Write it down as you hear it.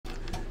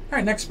All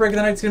right, next break of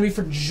the night is going to be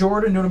for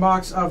Jordan. Doing a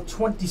box of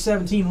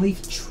 2017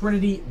 Leaf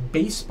Trinity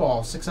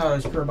Baseball. 6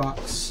 autos per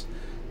box.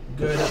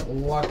 Good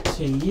luck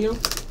to you.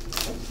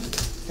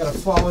 Got a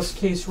flawless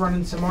case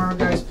running tomorrow,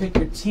 guys. Pick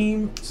your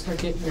team. Start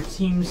getting your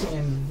teams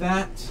in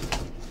that.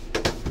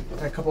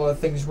 Got a couple other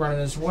things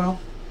running as well.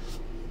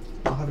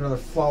 I'll have another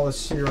flawless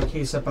serial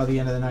case up by the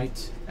end of the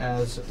night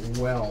as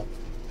well.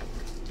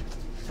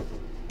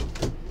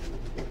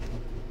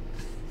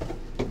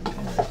 There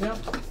we go.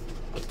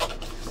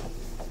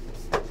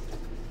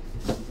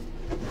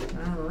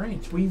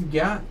 Alright, we've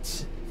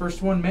got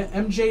first one,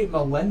 MJ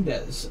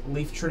Melendez,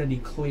 Leaf Trinity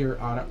Clear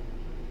Auto.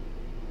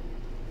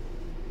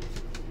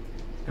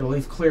 Got a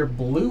Leaf Clear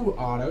Blue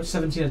Auto,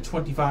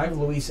 17/25,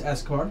 Luis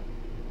Escobar.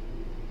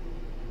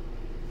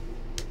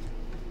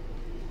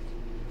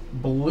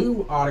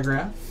 Blue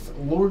autograph,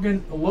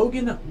 Logan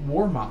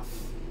Warmoth.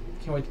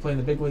 Can't wait to play in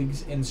the big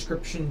leagues.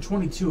 Inscription,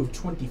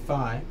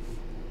 22/25.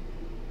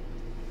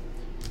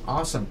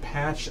 Awesome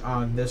patch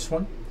on this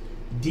one.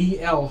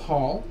 DL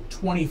Hall,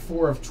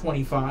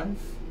 24/25.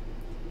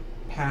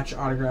 Patch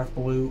autograph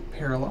blue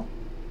parallel.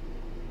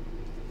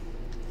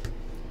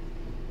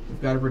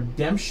 We've got a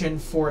redemption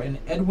for an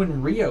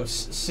Edwin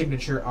Rios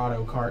signature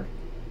auto card.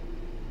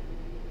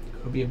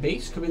 Could be a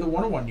base, could be the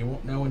 101. You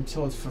won't know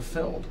until it's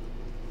fulfilled.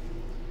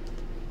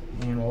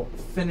 And we'll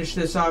finish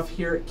this off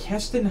here.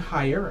 Keston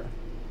Hiura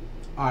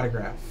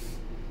autograph.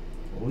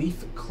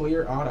 Leaf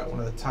Clear Auto, one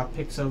of the top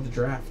picks of the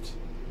draft.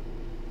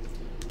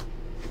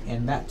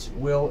 And that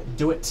will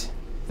do it.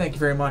 Thank you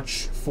very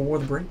much for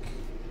the break.